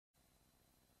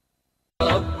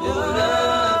أعوذ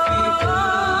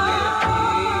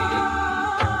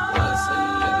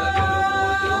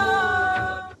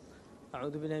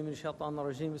بالله من الشيطان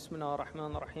الرجيم بسم الله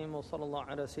الرحمن الرحيم وصلى الله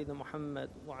على سيدنا محمد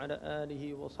وعلى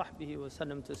آله وصحبه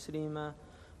وسلم تسليما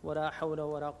ولا حول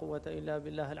ولا قوة إلا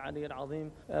بالله العلي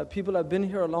العظيم. People have been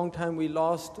here a long time. We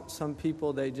lost some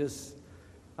people. They just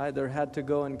either had to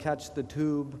go and catch the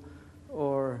tube,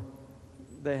 or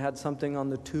they had something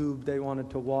on the tube they wanted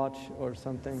to watch or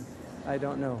something. I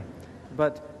don't know.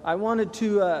 But I wanted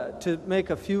to make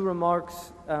a few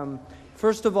remarks.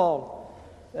 First of all,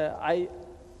 I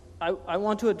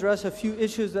want to address a few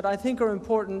issues that I think are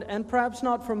important, and perhaps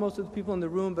not for most of the people in the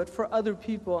room, but for other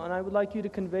people, and I would like you to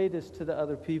convey this to the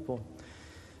other people.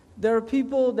 There are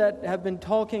people that have been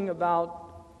talking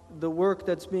about the work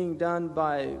that's being done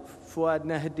by Fuad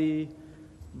Nahdi,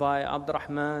 by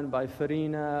Abdurrahman, by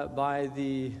Farina, by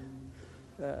the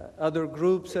other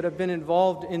groups that have been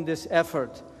involved in this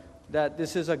effort, that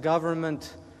this is a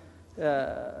government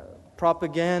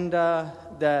propaganda,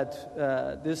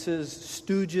 that this is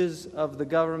stooges of the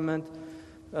government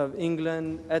of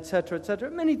England, etc.,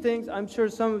 etc. Many things. I'm sure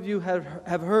some of you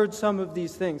have heard some of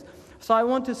these things. So I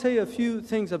want to say a few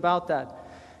things about that.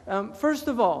 First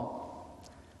of all,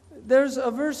 there's a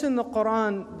verse in the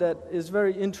Quran that is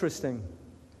very interesting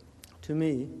to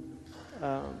me,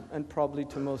 and probably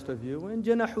to most of you. وَإِن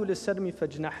جَنَحُوا لِلسَّلْمِ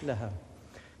فَاجْنَحْ لَهَا.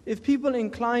 If people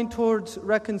incline towards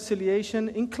reconciliation,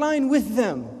 incline with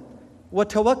them.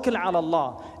 وَتَوَكَّلْ عَلَى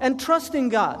اللَّهِ. And trust in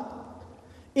God.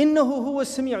 إِنَّهُ هُوَ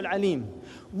السَّمِيعُ الْعَلِيمُ.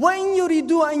 وَإِن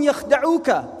يُرِيدُوا أَن يَخْدَعُوكَ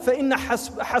فَإِنَّ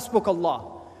حَسْبُكَ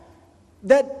اللَّهُ.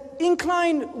 That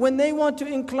incline, when they want to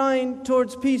incline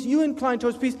towards peace, you incline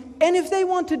towards peace. And if they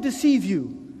want to deceive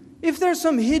you, if there's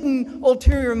some hidden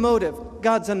ulterior motive,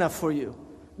 God's enough for you.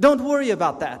 Don't worry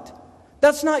about that.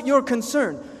 That's not your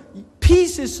concern.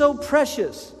 Peace is so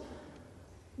precious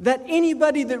that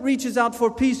anybody that reaches out for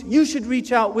peace, you should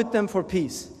reach out with them for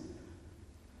peace.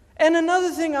 And another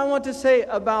thing I want to say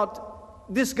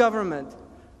about this government.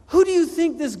 Who do you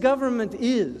think this government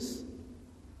is?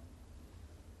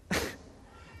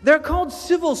 They're called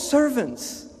civil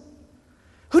servants.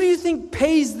 Who do you think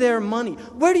pays their money?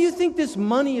 Where do you think this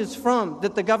money is from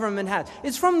that the government has?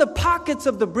 It's from the pockets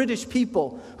of the British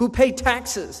people who pay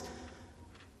taxes.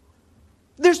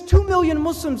 There's 2 million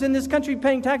Muslims in this country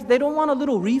paying taxes. They don't want a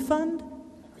little refund?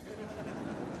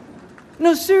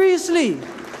 No, seriously.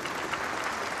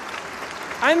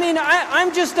 I mean,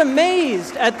 I'm just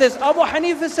amazed at this. Abu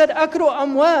Hanifa said, "Akru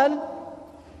amwal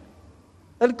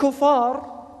al-kufar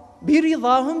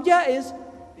biridahum jaiz."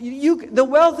 The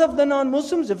wealth of the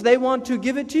non-Muslims, if they want to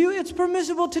give it to you, it's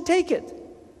permissible to take it.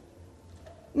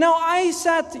 Now, I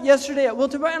sat yesterday at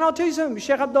Wiltebur, and I'll tell you something,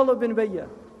 Sheikh Abdullah bin Bayya.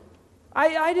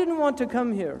 I didn't want to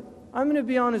come here. I'm going to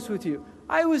be honest with you.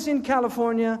 I was in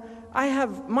California.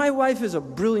 My wife is a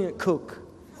brilliant cook.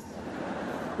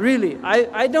 Really,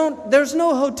 there's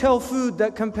no hotel food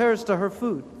that compares to her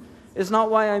food. It's not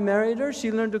why I married her.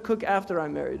 She learned to cook after I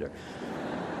married her.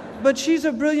 But she's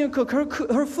a brilliant cook.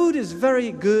 Her food is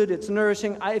very good. It's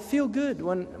nourishing. I feel good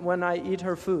when I eat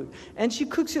her food. And she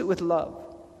cooks it with love.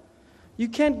 You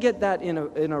can't get that in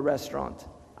a restaurant.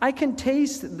 I can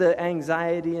taste the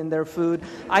anxiety in their food.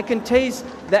 I can taste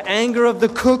the anger of the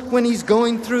cook when he's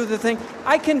going through the thing.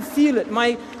 I can feel it.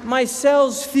 My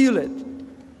cells feel it.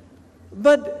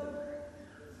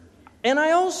 And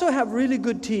I also have really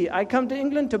good tea. I come to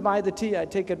England to buy the tea. I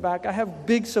take it back. I have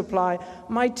big supply.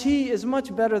 My tea is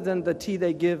much better than the tea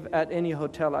they give at any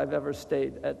hotel I've ever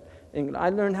stayed at England. I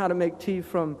learned how to make tea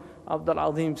from Abdul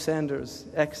Azim Sanders,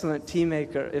 excellent tea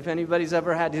maker. If anybody's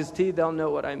ever had his tea, they'll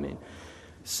know what I mean.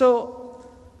 So,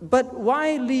 but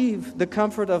why leave the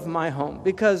comfort of my home?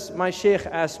 Because my sheikh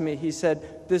asked me, he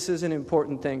said, this is an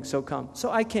important thing, so come. So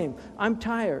I came. I'm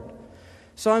tired.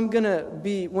 So I'm going to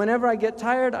be, whenever I get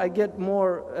tired, I get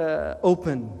more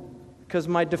open because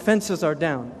my defenses are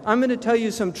down. I'm going to tell you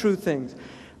some true things.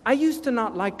 I used to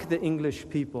not like the English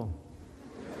people.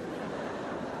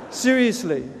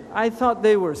 Seriously. I thought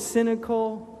they were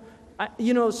cynical.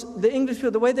 The English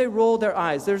people, the way they roll their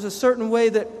eyes, there's a certain way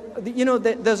that,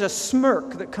 there's a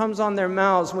smirk that comes on their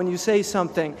mouths when you say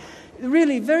something.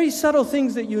 Really, very subtle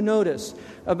things that you notice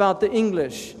about the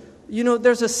English.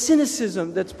 There's a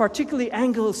cynicism that's particularly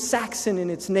Anglo-Saxon in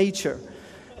its nature.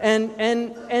 And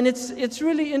it's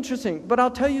really interesting. But I'll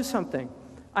tell you something.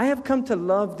 I have come to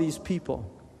love these people.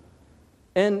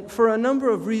 And for a number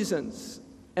of reasons.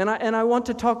 And I want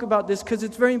to talk about this because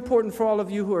it's very important for all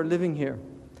of you who are living here.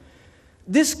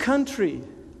 This country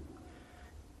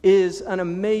is an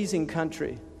amazing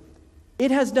country.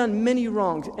 It has done many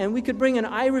wrongs. And we could bring an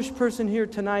Irish person here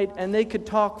tonight and they could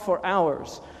talk for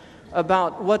hours.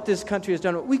 about what this country has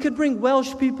done. We could bring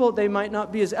Welsh people. They might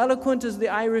not be as eloquent as the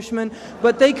Irishmen,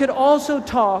 but they could also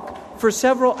talk for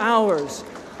several hours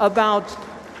about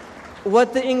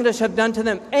what the English have done to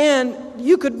them. And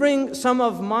you could bring some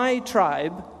of my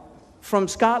tribe from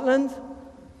Scotland.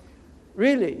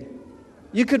 Really.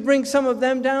 You could bring some of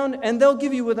them down, and they'll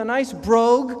give you with a nice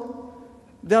brogue,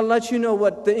 they'll let you know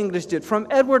what the English did, from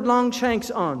Edward Longshanks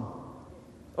on,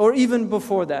 or even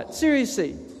before that.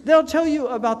 Seriously, they'll tell you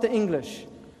about the English.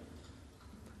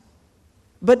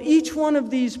 But each one of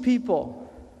these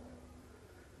people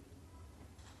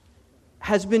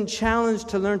has been challenged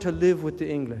to learn to live with the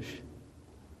English.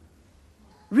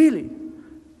 Really.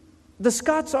 The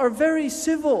Scots are very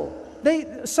civil.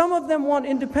 Some of them want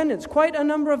independence, quite a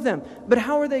number of them. But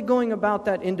how are they going about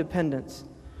that independence?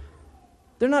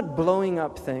 They're not blowing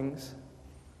up things.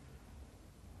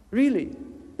 Really.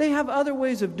 They have other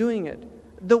ways of doing it.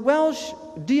 The Welsh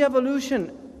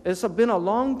de-evolution has been a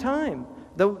long time.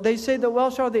 They say the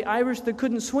Welsh are the Irish that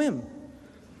couldn't swim.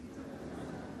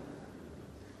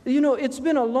 You know, it's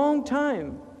been a long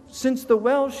time since the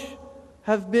Welsh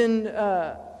have been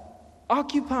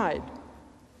occupied.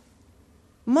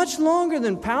 Much longer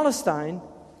than Palestine.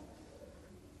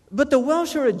 But the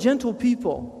Welsh are a gentle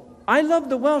people. I love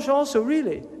the Welsh also,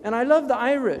 really. And I love the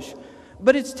Irish.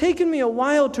 But it's taken me a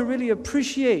while to really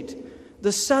appreciate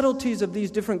the subtleties of these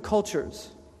different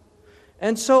cultures.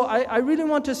 And so I really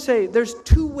want to say there's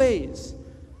two ways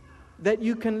that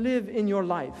you can live in your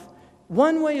life.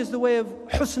 One way is the way of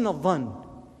husn al-dhan.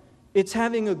 It's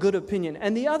having a good opinion.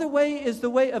 And the other way is the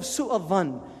way of su'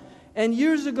 al-dhan. And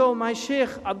years ago, my Sheikh,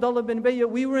 Abdullah bin Bayya,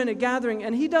 we were in a gathering,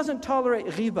 and he doesn't tolerate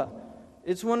ghiba.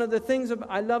 It's one of the things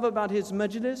I love about his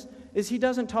majlis, is he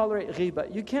doesn't tolerate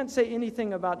ghiba. You can't say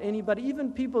anything about anybody,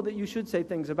 even people that you should say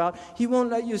things about. He won't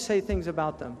let you say things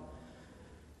about them.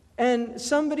 And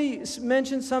somebody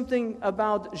mentioned something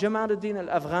about Jamal ad-Din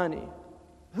al-Afghani,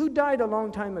 who died a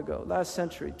long time ago, last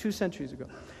century, 2 centuries ago.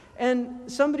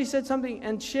 And somebody said something,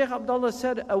 and Sheikh Abdullah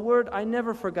said a word, I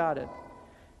never forgot it.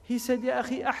 He said, Ya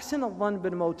akhi, ahsin al-dhan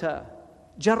bil mawta,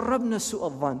 jarrabna su'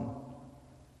 al-dhan.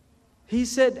 He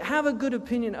said, have a good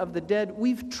opinion of the dead.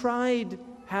 We've tried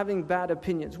having bad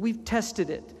opinions. We've tested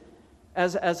it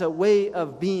as a way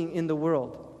of being in the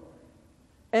world.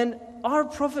 And our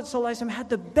Prophet ﷺ had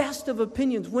the best of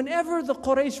opinions. Whenever the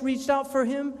Quraysh reached out for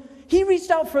him, he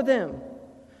reached out for them.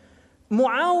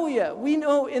 Muawiyah, we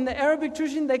know in the Arabic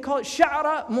tradition they call it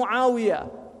Sha'ra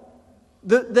Muawiyah.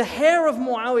 The hair of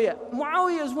Muawiyah.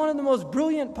 Muawiyah is one of the most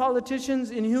brilliant politicians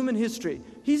in human history.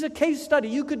 He's a case study.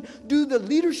 You could do the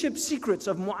leadership secrets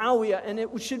of Muawiyah and it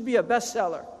should be a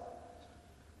bestseller.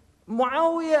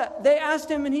 Muawiyah, they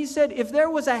asked him and he said, if there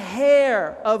was a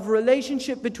hair of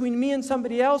relationship between me and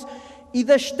somebody else,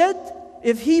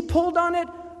 if he pulled on it,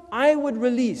 I would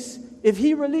release. If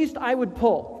he released, I would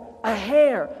pull. A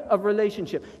hair of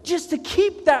relationship. Just to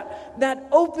keep that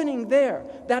opening there,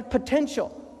 that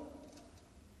potential.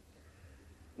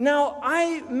 Now,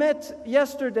 I met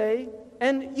yesterday,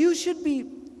 and you should be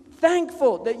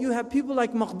thankful that you have people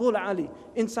like Maqbool Ali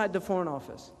inside the Foreign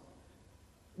Office.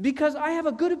 Because I have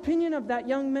a good opinion of that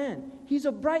young man. He's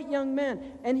a bright young man,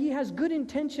 and he has good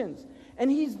intentions.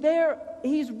 And he's there,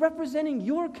 he's representing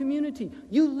your community.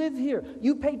 You live here,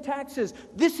 you pay taxes.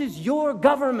 This is your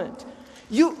government.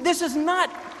 This is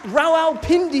not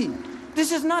Rawalpindi.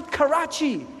 This is not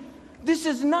Karachi. This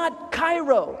is not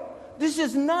Cairo. This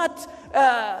is not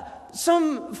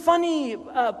some funny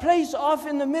place off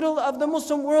in the middle of the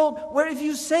Muslim world where if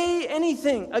you say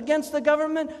anything against the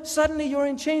government, suddenly you're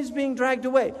in chains being dragged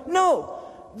away. No,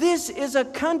 this is a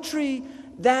country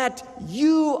that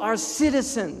you are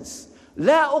citizens.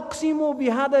 لا أقسم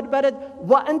بهذا البلد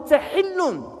وأنت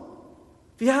حل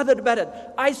في هذا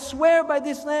البلد. I swear by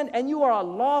this land, and you are a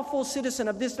lawful citizen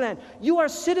of this land. You are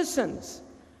citizens.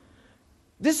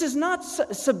 This is not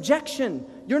subjection.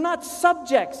 You're not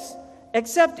subjects,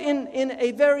 except in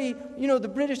a very,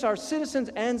 the British are citizens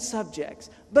and subjects.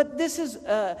 But this is,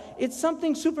 it's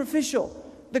something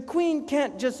superficial. The Queen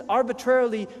can't just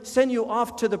arbitrarily send you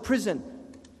off to the prison.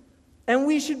 And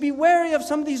we should be wary of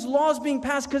some of these laws being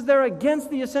passed because they're against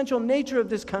the essential nature of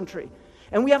this country.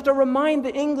 And we have to remind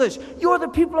the English, you're the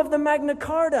people of the Magna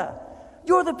Carta.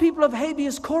 You're the people of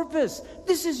habeas corpus.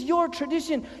 This is your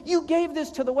tradition. You gave this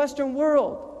to the Western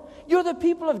world. You're the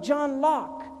people of John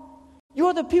Locke.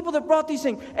 You're the people that brought these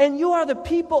things. And you are the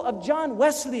people of John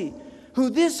Wesley, who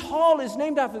this hall is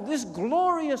named after. This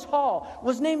glorious hall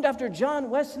was named after John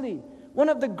Wesley, one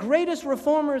of the greatest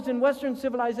reformers in Western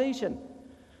civilization,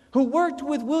 who worked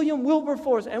with William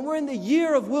Wilberforce. And we're in the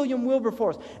year of William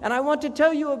Wilberforce. And I want to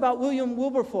tell you about William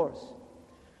Wilberforce.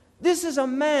 This is a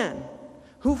man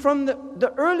who from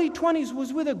the early 20s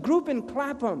was with a group in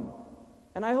Clapham.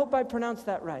 And I hope I pronounced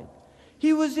that right.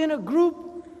 He was in a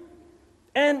group,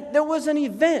 and there was an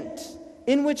event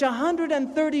in which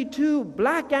 132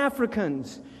 black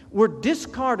Africans were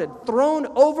discarded, thrown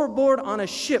overboard on a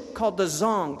ship called the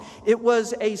Zong. It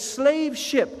was a slave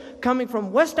ship coming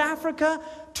from West Africa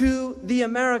to the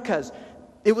Americas.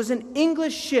 It was an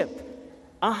English ship.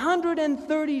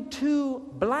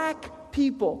 132 black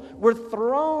people were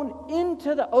thrown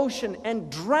into the ocean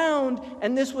and drowned,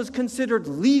 and this was considered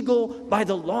legal by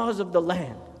the laws of the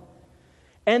land.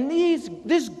 And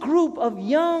this group of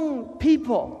young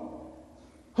people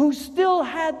who still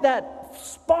had that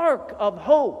spark of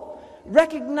hope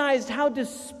recognized how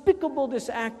despicable this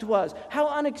act was, how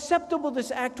unacceptable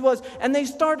this act was, and they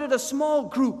started a small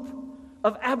group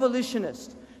of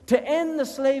abolitionists to end the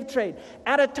slave trade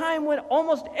at a time when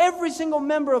almost every single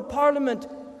member of parliament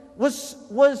was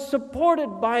supported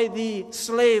by the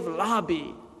slave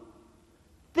lobby.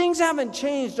 Things haven't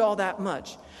changed all that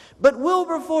much. But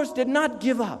Wilberforce did not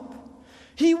give up.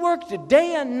 He worked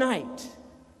day and night.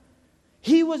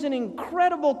 He was an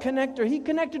incredible connector. He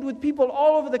connected with people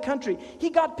all over the country. He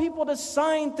got people to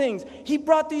sign things. He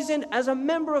brought these in as a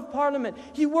member of parliament.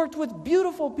 He worked with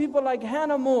beautiful people like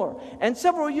Hannah More. And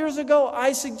several years ago,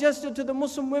 I suggested to the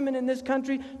Muslim women in this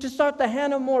country to start the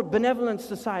Hannah More Benevolence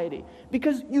Society.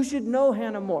 Because you should know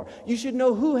Hannah More. You should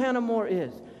know who Hannah More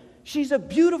is. She's a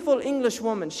beautiful English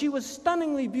woman. She was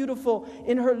stunningly beautiful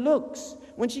in her looks.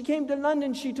 When she came to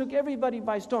London, she took everybody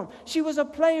by storm. She was a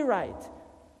playwright.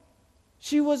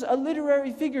 She was a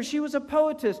literary figure. She was a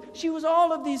poetess. She was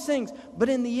all of these things. But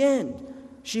in the end,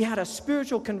 she had a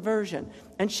spiritual conversion,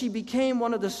 and she became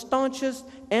one of the staunchest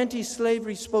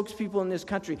anti-slavery spokespeople in this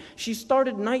country. She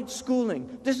started night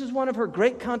schooling. This is one of her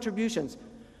great contributions.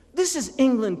 This is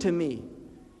England to me.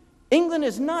 England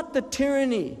is not the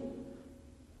tyranny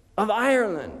of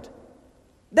Ireland.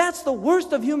 That's the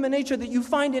worst of human nature that you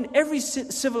find in every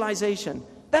civilization.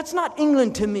 That's not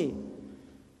England to me.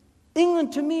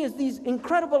 England to me is these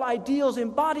incredible ideals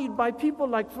embodied by people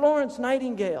like Florence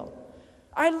Nightingale.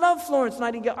 I love Florence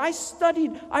Nightingale.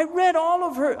 I read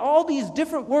all these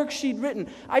different works she'd written.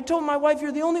 I told my wife,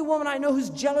 you're the only woman I know who's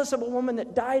jealous of a woman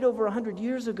that died over 100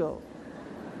 years ago.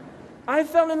 I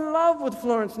fell in love with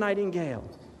Florence Nightingale.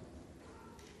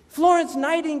 Florence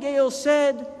Nightingale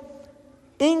said,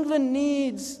 England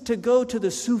needs to go to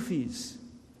the Sufis.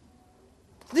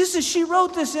 She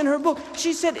wrote this in her book.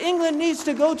 She said England needs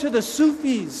to go to the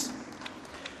Sufis.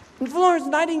 And Florence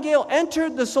Nightingale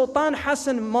entered the Sultan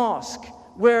Hassan Mosque,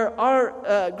 where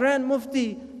our Grand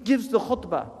Mufti gives the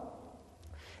khutbah.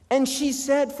 And she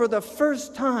said for the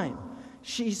first time,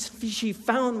 she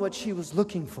found what she was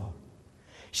looking for.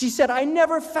 She said, I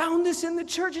never found this in the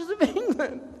churches of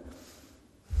England.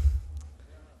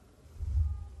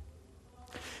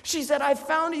 She said, I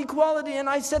found equality, and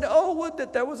I said, oh, would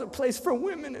that there was a place for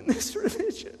women in this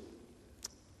religion.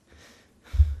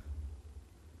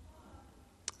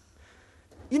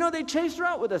 You know, they chased her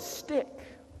out with a stick.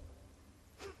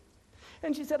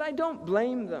 And she said, I don't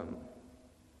blame them.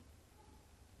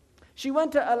 She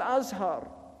went to Al-Azhar.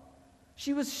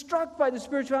 She was struck by the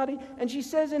spirituality, and she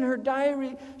says in her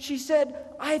diary, she said,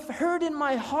 I've heard in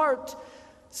my heart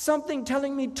something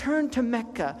telling me, turn to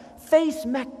Mecca, face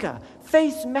Mecca,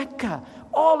 face Mecca.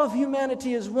 All of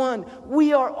humanity is one.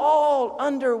 We are all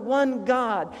under one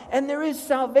God, and there is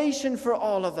salvation for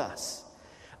all of us.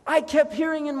 I kept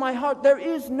hearing in my heart, there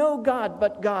is no God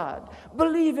but God.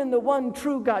 Believe in the one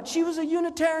true God. She was a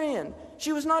Unitarian.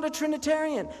 She was not a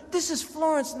Trinitarian. This is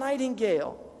Florence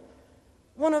Nightingale,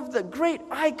 one of the great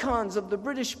icons of the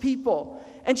British people.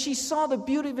 And she saw the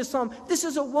beauty of Islam. This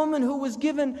is a woman who was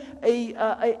given a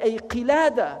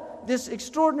qilada, this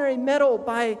extraordinary medal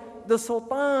by the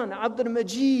Sultan Abdul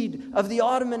Majid of the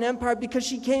Ottoman Empire, because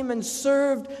she came and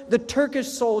served the Turkish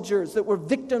soldiers that were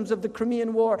victims of the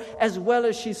Crimean War, as well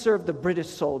as she served the British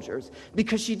soldiers,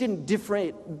 because she didn't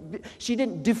differentiate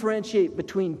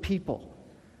between people.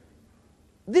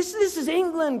 This is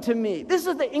England to me. This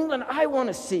is the England I want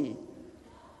to see.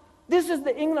 This is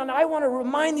the England I want to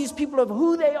remind these people of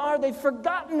who they are. They've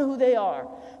forgotten who they are.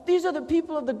 These are the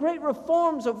people of the great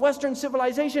reforms of Western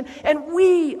civilization, and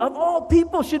we, of all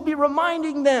people, should be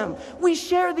reminding them. We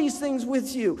share these things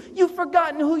with you. You've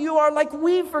forgotten who you are like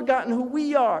we've forgotten who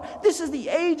we are. This is the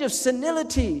age of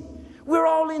senility. We're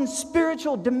all in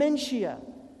spiritual dementia.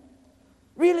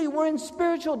 Really, we're in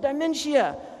spiritual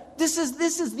dementia. This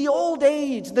is the old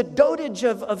age, the dotage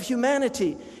of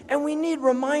humanity, and we need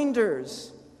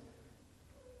reminders.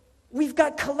 We've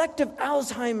got collective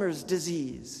Alzheimer's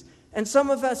disease, and some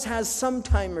of us has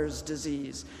sometimer's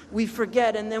disease. We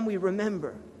forget and then we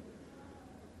remember.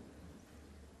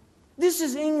 This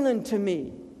is England to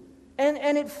me.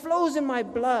 And it flows in my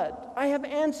blood. I have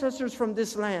ancestors from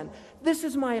this land. This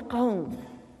is my qawm.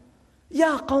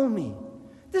 Ya qawmi.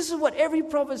 This is what every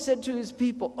prophet said to his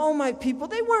people. Oh, my people.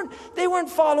 They weren't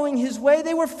following his way.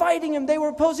 They were fighting him. They were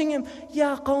opposing him.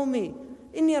 Ya qawmi.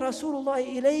 Inni Rasulullah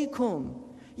ilaykum.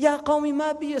 Ya qawmi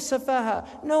ma biya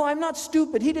safaha. No, I'm not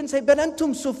stupid. He didn't say, bal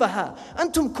antum sufaha.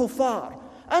 Antum kuffar.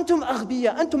 Antum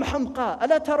aghbiya. Antum hamqa.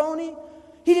 Ala taroni.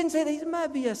 He didn't say that. Ma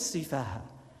biya sifaha.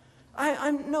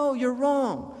 No, you're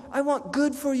wrong. I want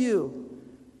good for you.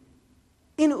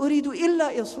 In uridu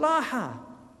illa islaha.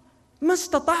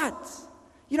 Mastatat.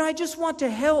 I just want to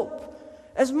help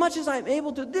as much as I'm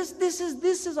able to. This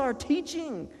is our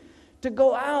teaching, to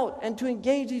go out and to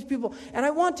engage these people. And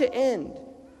I want to end,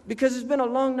 because it's been a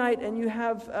long night, and you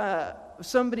have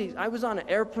somebody. I was on an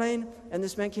airplane, and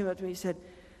this man came up to me.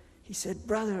 He said,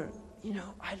 brother,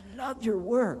 I love your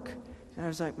work. And I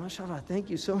was like, mashallah, thank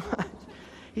you so much.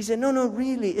 He said, no,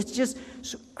 really, it's just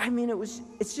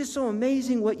so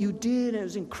amazing what you did, and it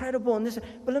was incredible, and this.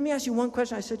 But let me ask you one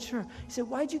question. I said, sure. He said,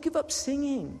 why'd you give up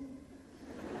singing?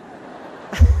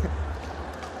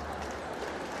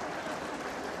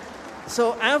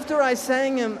 So after I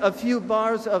sang him a few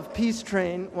bars of Peace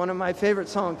Train, one of my favorite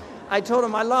songs, I told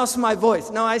him I lost my voice.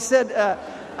 No, I said,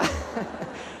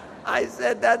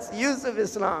 that's Yusuf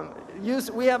Islam.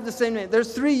 We have the same name.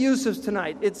 There's 3 Yusufs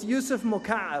tonight. It's Yusuf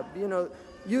Muka'ab,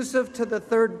 Yusuf to the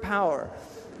 3rd power.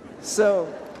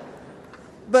 So,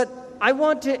 but I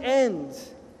want to end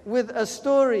with a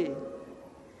story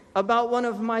about one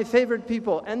of my favorite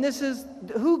people. And this is,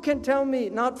 who can tell me,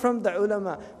 not from the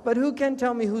ulama, but who can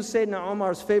tell me who Sayyidina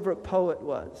Umar's favorite poet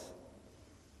was?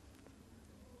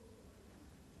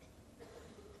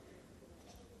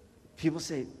 People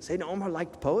say, Sayyidina Umar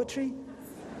liked poetry?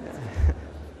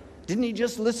 Didn't he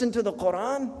just listen to the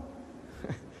Quran?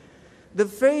 The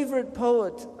favorite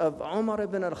poet of Umar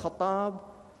ibn al-Khattab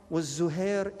was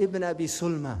Zuhair ibn Abi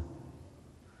Sulma.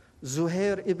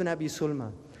 Zuhair ibn Abi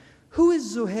Sulma. Who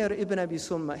is Zuhair ibn Abi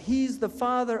Sulma? He's the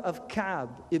father of Ka'b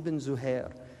ibn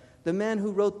Zuhair, the man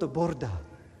who wrote the Burda.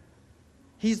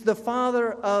 He's the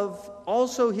father of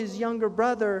also his younger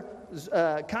brother,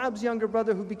 Ka'b's younger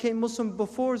brother, who became Muslim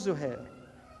before Zuhair,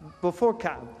 before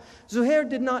Ka'b. Zuhair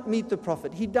did not meet the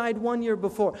Prophet. He died 1 year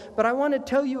before. But I want to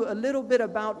tell you a little bit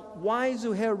about why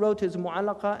Zuhair wrote his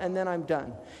Mu'alaqa, and then I'm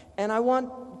done. And I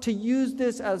want to use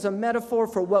this as a metaphor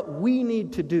for what we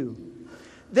need to do.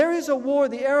 There is a war,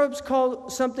 the Arabs call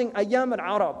something Ayyam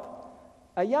al-Arab.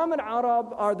 Ayyam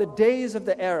al-Arab are the days of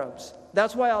the Arabs.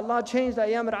 That's why Allah changed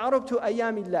Ayyam al-Arab to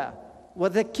Ayyamillah.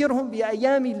 وَذَكِّرْهُمْ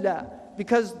بِأَيَّامِ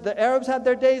Because the Arabs had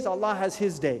their days, Allah has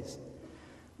His days.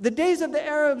 The days of the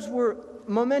Arabs were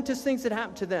momentous things that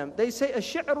happened to them. They say,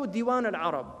 Ash-shi'ru diwan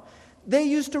al-Arab. They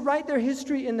used to write their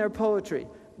history in their poetry.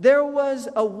 There was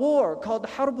a war called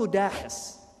Harbu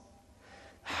Dahis.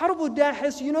 Harbu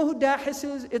Dahis, you know who Dahis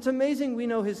is? It's amazing we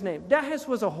know his name. Dahis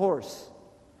was a horse.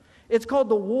 It's called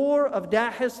the War of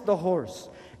Dahis the horse.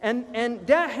 And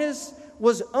Dahis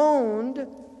was owned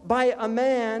by a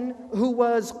man who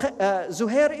was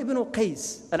Zuhair ibn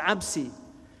Qais al-Absi.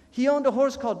 He owned a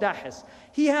horse called Dahis.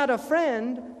 He had a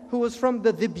friend who was from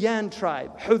the Dhibyan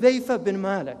tribe, Hudayfa bin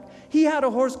Malik. He had a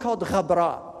horse called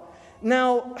Ghabra.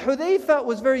 Now, Hudayfa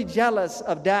was very jealous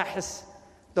of Dahis,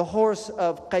 the horse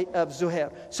of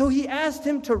Zuhair. So he asked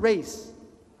him to race.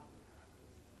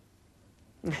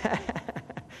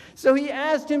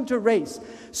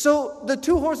 So the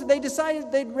 2 horses, they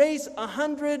decided they'd race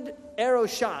 100 arrow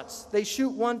shots. They shoot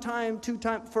 1 time, 2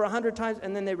 times, for 100 times,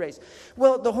 and then they race.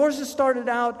 Well, the horses started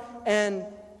out, and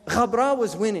Ghabra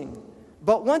was winning.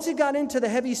 But once it got into the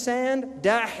heavy sand,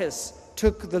 Dahis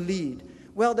took the lead.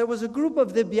 Well, there was a group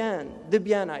of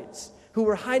Dhibyanites who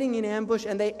were hiding in ambush,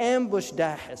 and they ambushed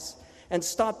Dahis and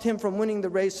stopped him from winning the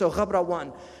race, so Ghabra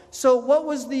won. So what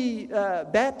was the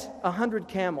bet? 100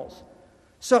 camels.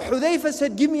 So Hudayfa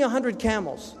said, give me 100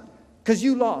 camels, because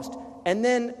you lost. And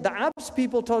then the Abs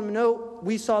people told him, no,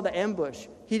 we saw the ambush.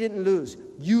 He didn't lose.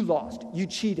 You lost. You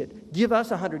cheated. Give us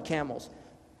 100 camels.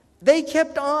 They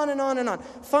kept on and on and on.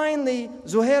 Finally,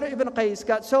 Zuhair ibn Qais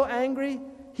got so angry,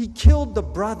 he killed the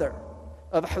brother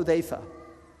of Hudayfa.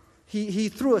 He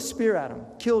threw a spear at him,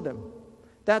 killed him.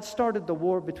 That started the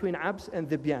war between Abs and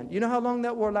Dhibyan. You know how long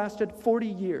that war lasted? 40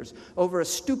 years, over a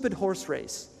stupid horse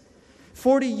race.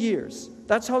 40 years.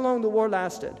 That's how long the war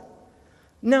lasted.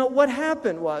 Now, what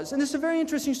happened was, and this is a very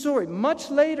interesting story, much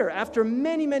later, after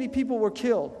many, many people were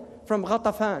killed from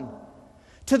Ghatafan,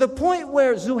 to the point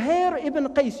where Zuhair ibn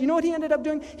Qais, you know what he ended up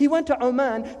doing? He went to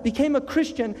Oman, became a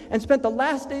Christian, and spent the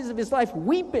last days of his life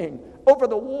weeping over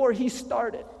the war he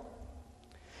started.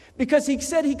 Because he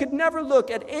said he could never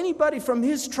look at anybody from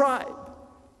his tribe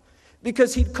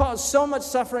because he'd caused so much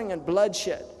suffering and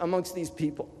bloodshed amongst these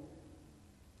people.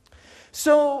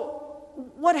 So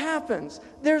what happens?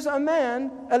 There's a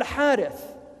man, Al-Harith,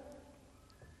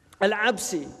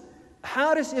 Al-Absi,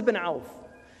 Harith ibn Auf.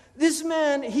 This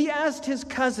man, he asked his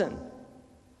cousin,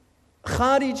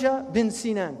 Kharija bin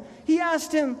Sinan, he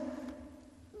asked him,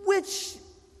 which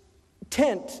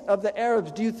tent of the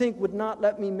Arabs do you think would not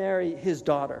let me marry his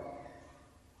daughter?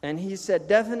 And he said,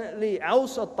 definitely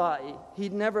Aus al-Ta'i.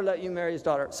 He'd never let you marry his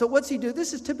daughter. So what's he do?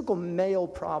 This is typical male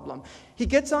problem. He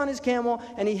gets on his camel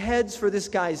and he heads for this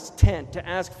guy's tent to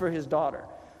ask for his daughter.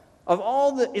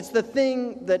 It's the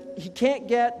thing that he can't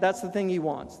get, that's the thing he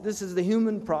wants. This is the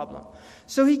human problem.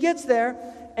 So he gets there,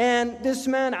 and this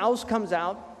man, Aus, comes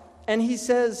out, and he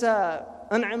says,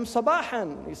 An'am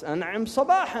sabahan. He says, An'am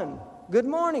sabahan. Good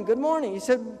morning, good morning. He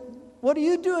said, what are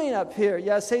you doing up here,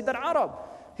 Ya Sayyid al-Arab?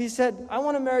 He said, I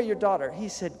want to marry your daughter. He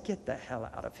said, get the hell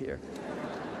out of here.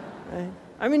 Right?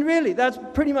 I mean, really, that's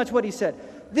pretty much what he said.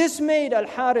 This made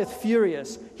Al-Harith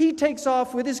furious. He takes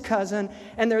off with his cousin,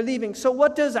 and they're leaving. So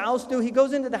what does Aus do? He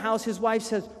goes into the house. His wife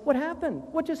says, what happened?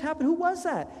 What just happened? Who was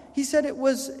that? He said, it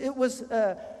was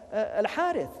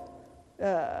Al-Harith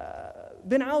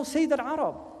bin Aus, Sayyid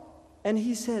al-Arab. And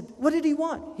he said, what did he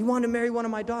want? He wanted to marry one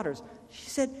of my daughters. She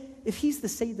said, if he's the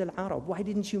Sayyid al-Arab, why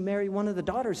didn't you marry one of the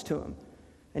daughters to him?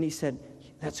 And he said,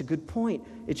 that's a good point.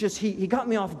 It's just he got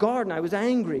me off guard and I was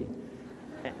angry.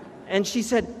 And she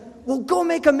said, well, go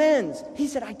make amends. He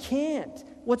said, I can't.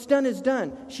 What's done is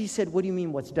done. She said, what do you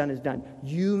mean what's done is done?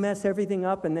 You mess everything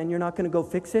up and then you're not going to go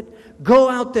fix it? Go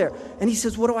out there. And he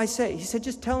says, what do I say? He said,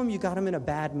 just tell him you got him in a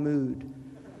bad mood.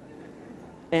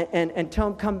 And tell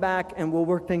him come back and we'll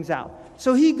work things out.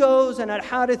 So he goes, and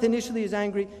Al-Harith initially is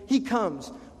angry. He comes.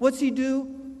 What's he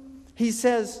do? He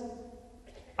says,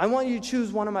 I want you to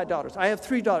choose one of my daughters. I have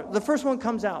 3 daughters. The first one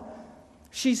comes out.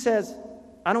 She says,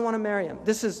 I don't want to marry him.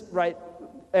 This is right.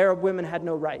 Arab women had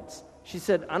no rights. She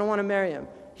said, I don't want to marry him.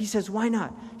 He says, why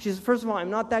not? She says, first of all, I'm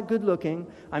not that good looking.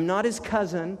 I'm not his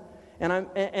cousin.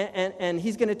 And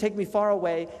he's going to take me far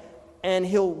away. And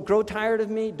he'll grow tired of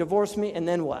me, divorce me, and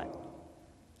then what?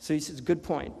 So he says, good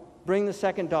point. Bring the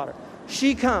second daughter.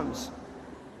 She comes.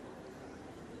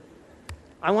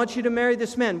 I want you to marry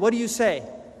this man. What do you say?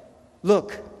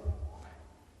 Look,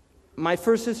 my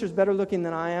first sister's better looking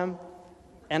than I am,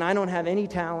 and I don't have any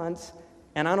talents,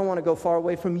 and I don't want to go far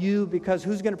away from you because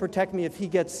who's going to protect me if he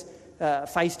gets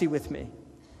feisty with me?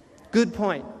 Good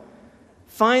point.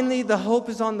 Finally, the hope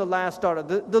is on the last daughter,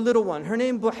 the little one. Her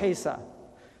name Buhaisa.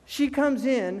 She comes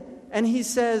in, and he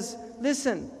says,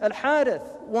 listen, Al-Harith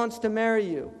wants to marry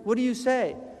you. What do you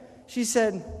say? She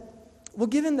said, well,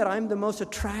 given that I'm the most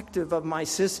attractive of my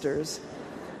sisters,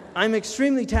 I'm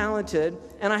extremely talented,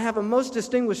 and I have a most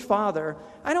distinguished father,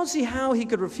 I don't see how he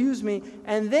could refuse me,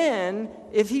 and then,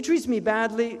 if he treats me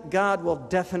badly, God will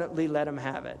definitely let him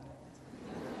have it.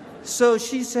 So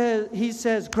he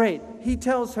says, great. He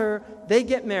tells her, they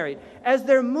get married. As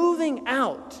they're moving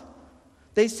out,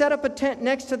 they set up a tent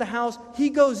next to the house. He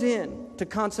goes in to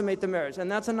consummate the marriage.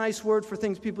 And that's a nice word for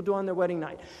things people do on their wedding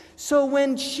night. So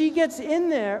when he gets in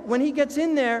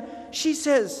there, she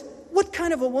says, what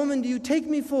kind of a woman do you take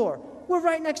me for? We're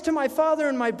right next to my father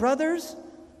and my brothers.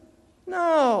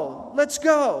 No, let's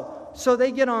go. So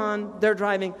they get on, they're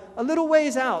driving. A little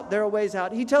ways out, they're a ways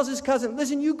out. He tells his cousin,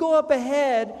 listen, you go up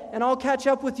ahead and I'll catch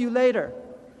up with you later.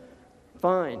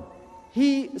 Fine.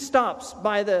 He stops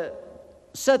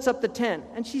sets up the tent,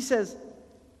 and she says,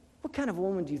 what kind of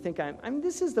woman do you think I am? I mean,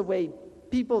 this is the way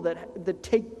people that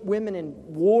take women in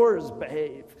wars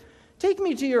behave. Take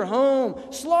me to your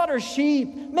home, slaughter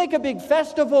sheep, make a big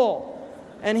festival.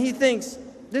 And he thinks,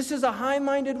 this is a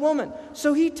high-minded woman.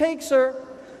 So he takes her,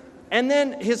 and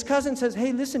then his cousin says,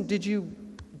 hey, listen, did you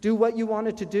do what you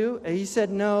wanted to do? And he said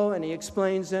no, and he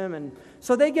explains them. And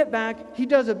so they get back. He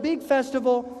does a big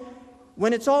festival.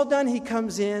 When it's all done, he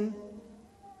comes in.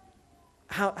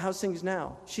 How's things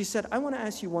now? She said, I want to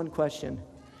ask you one question.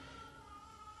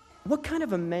 What kind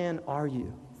of a man are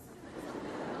you?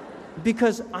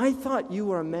 Because I thought you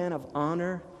were a man of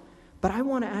honor, but I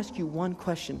want to ask you one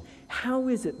question. How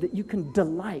is it that you can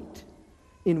delight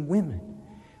in women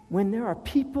when there are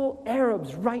people,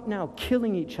 Arabs right now,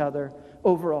 killing each other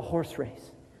over a horse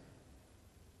race?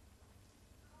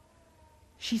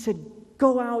 She said,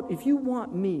 go out, if you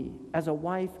want me as a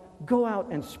wife, go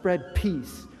out and spread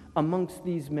peace amongst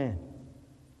these men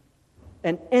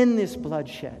and end this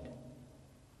bloodshed.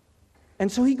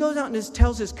 And so he goes out and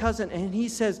tells his cousin, and he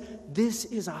says, this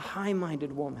is a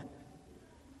high-minded woman,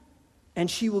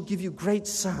 and she will give you great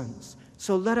sons.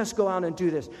 So let us go out and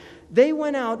do this. They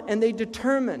went out and they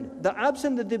determined, the Abs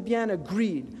and the Dibyan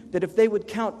agreed that if they would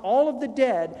count all of the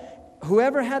dead,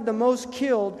 whoever had the most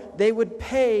killed, they would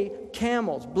pay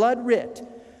camels, blood writ.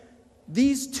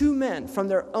 These two men, from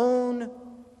their own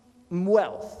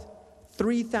wealth,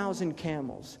 3,000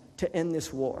 camels to end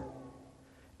this war.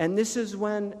 And this is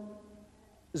when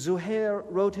Zuhair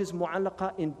wrote his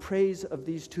mu'allaqa in praise of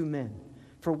these two men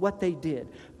for what they did.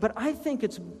 But I think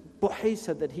it's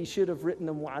Buhaysa that he should have written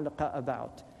the mu'allaqa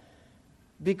about,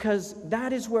 because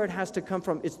that is where it has to come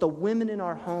from. It's the women in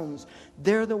our homes.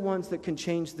 They're the ones that can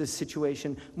change this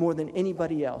situation more than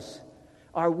anybody else.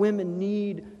 Our women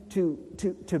need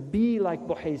to be like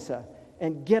Buhaysa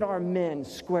and get our men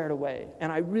squared away.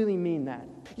 And I really mean that.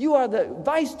 You are the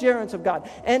vicegerents of God.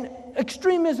 And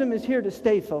extremism is here to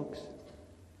stay, folks.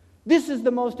 This is the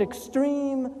most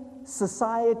extreme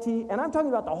society, and I'm talking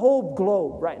about the whole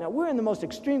globe right now. We're in the most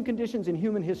extreme conditions in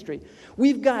human history.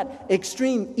 We've got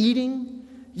extreme eating.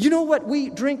 You know what we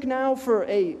drink now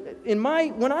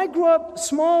when I grew up,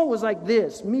 small was like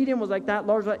this, medium was like that,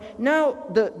 large was like, now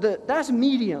that's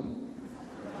medium.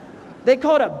 They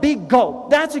call it a big gulp.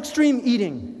 That's extreme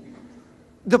eating.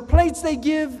 The plates they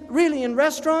give, really, in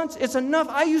restaurants, it's enough.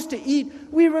 I used to eat,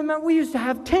 we used to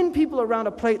have 10 people around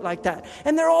a plate like that.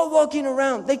 And they're all walking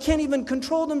around. They can't even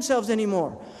control themselves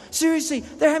anymore. Seriously,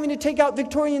 they're having to take out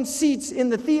Victorian seats in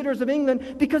the theaters of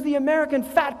England because the American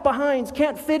fat behinds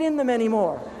can't fit in them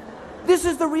anymore. This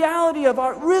is the reality of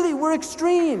we're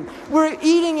extreme. We're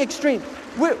eating extreme.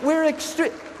 We're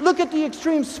extreme. Look at the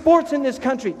extreme sports in this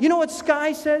country. You know what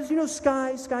Sky says? You know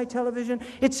Sky Television?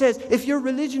 It says, if your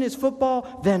religion is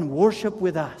football, then worship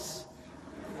with us.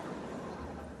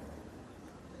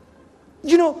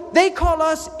 You know, they call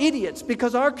us idiots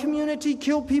because our community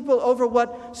kill people over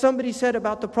what somebody said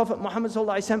about the Prophet Muhammad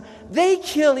ﷺ. They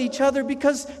kill each other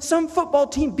because some football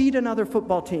team beat another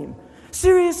football team.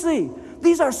 Seriously.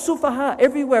 These are sufaha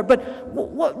everywhere. But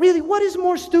what is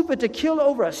more stupid, to kill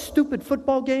over a stupid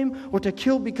football game or to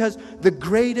kill because the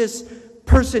greatest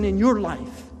person in your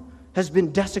life has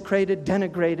been desecrated,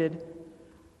 denigrated?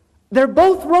 They're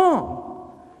both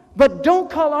wrong. But don't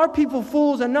call our people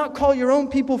fools and not call your own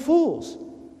people fools.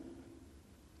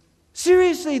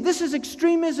 Seriously, this is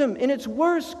extremism in its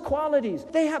worst qualities.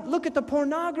 Look at the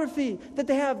pornography that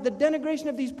they have, the denigration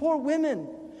of these poor women.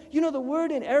 You know, the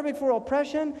word in Arabic for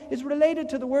oppression is related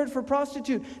to the word for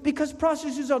prostitute, because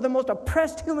prostitutes are the most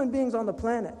oppressed human beings on the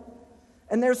planet.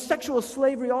 And there's sexual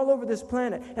slavery all over this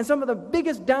planet. And some of the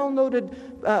biggest downloaded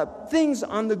things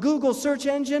on the Google search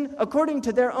engine, according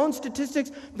to their own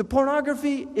statistics, the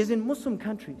pornography is in Muslim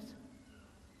countries.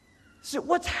 So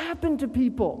what's happened to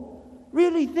people?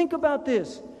 Really think about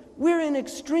this. We're in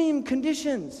extreme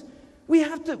conditions. We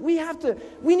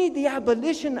need the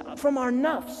abolition from our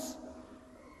nafs.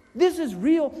 This is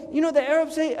real. You know, the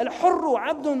Arabs say, Al-hurru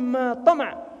abdun ma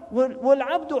tama'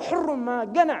 wal-abdu hurrun ma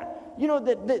gana'. You know,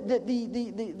 the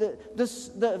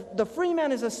free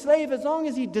man is a slave as long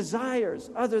as he desires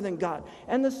other than God.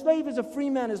 And the slave is a free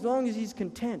man as long as he's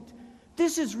content.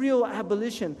 This is real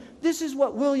abolition. This is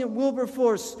what William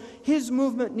Wilberforce, his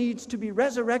movement needs to be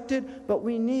resurrected, but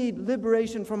we need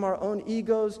liberation from our own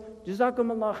egos.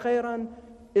 Jazakumullah khairan.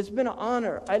 It's been an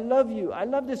honor. I love you. I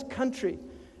love this country.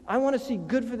 I want to see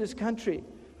good for this country,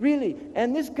 really.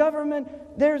 And this government,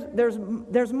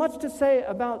 there's much to say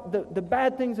about the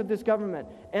bad things of this government.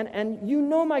 And you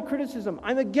know my criticism.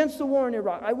 I'm against the war in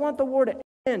Iraq. I want the war to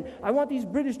end. I want these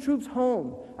British troops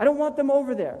home. I don't want them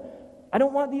over there. I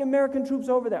don't want the American troops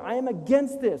over there. I am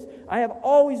against this. I have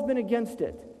always been against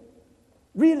it.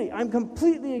 Really, I'm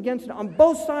completely against it on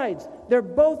both sides. They're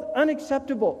both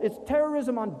unacceptable. It's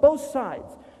terrorism on both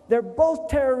sides. They're both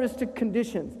terroristic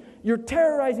conditions. You're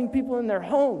terrorizing people in their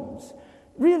homes.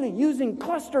 Really, using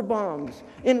cluster bombs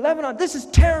in Lebanon. This is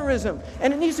terrorism,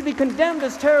 and it needs to be condemned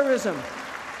as terrorism.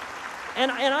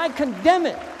 And I condemn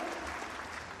it.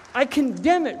 I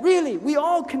condemn it, really. We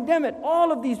all condemn it.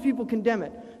 All of these people condemn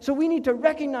it. So we need to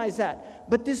recognize that.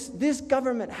 But this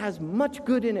government has much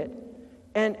good in it.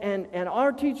 And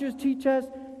our teachers teach us,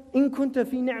 إِن كُنْتَ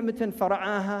فِي نِعْمَةٍ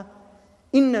فَرَعَاهَا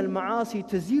إِنَّ الْمَعَاصِي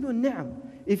تَزِيلُ النِّعَمِ.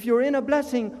 If you're in a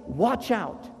blessing, watch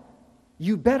out.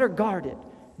 You better guard it.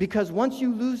 Because once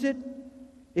you lose it,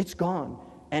 it's gone.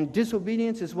 And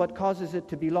disobedience is what causes it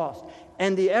to be lost.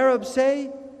 And the Arabs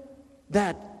say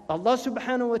that Allah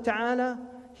subhanahu wa ta'ala,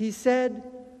 He said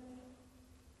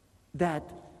that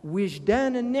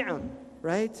وجدان النعم,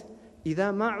 right?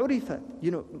 إذا ما عرفت.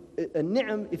 You know, a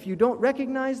ni'am, if you don't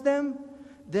recognize them,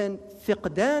 then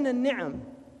فقدان النعم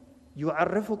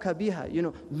يُعَرِّفُكَ بِهَا. You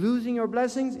know, losing your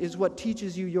blessings is what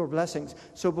teaches you your blessings.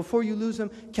 So before you lose them,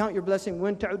 count your blessing.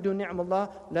 وَإِن تَعُدُّوا نِعْمَ اللَّهِ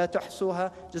لَا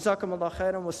تُحْصُوهَا. جَزَاكُمُ اللَّهُ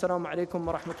خَيْرًا وَالسَّلَامُ عَلَيْكُمْ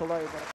وَرَحْمَةُ اللَّهِ وَبَرَكَاتُهُ.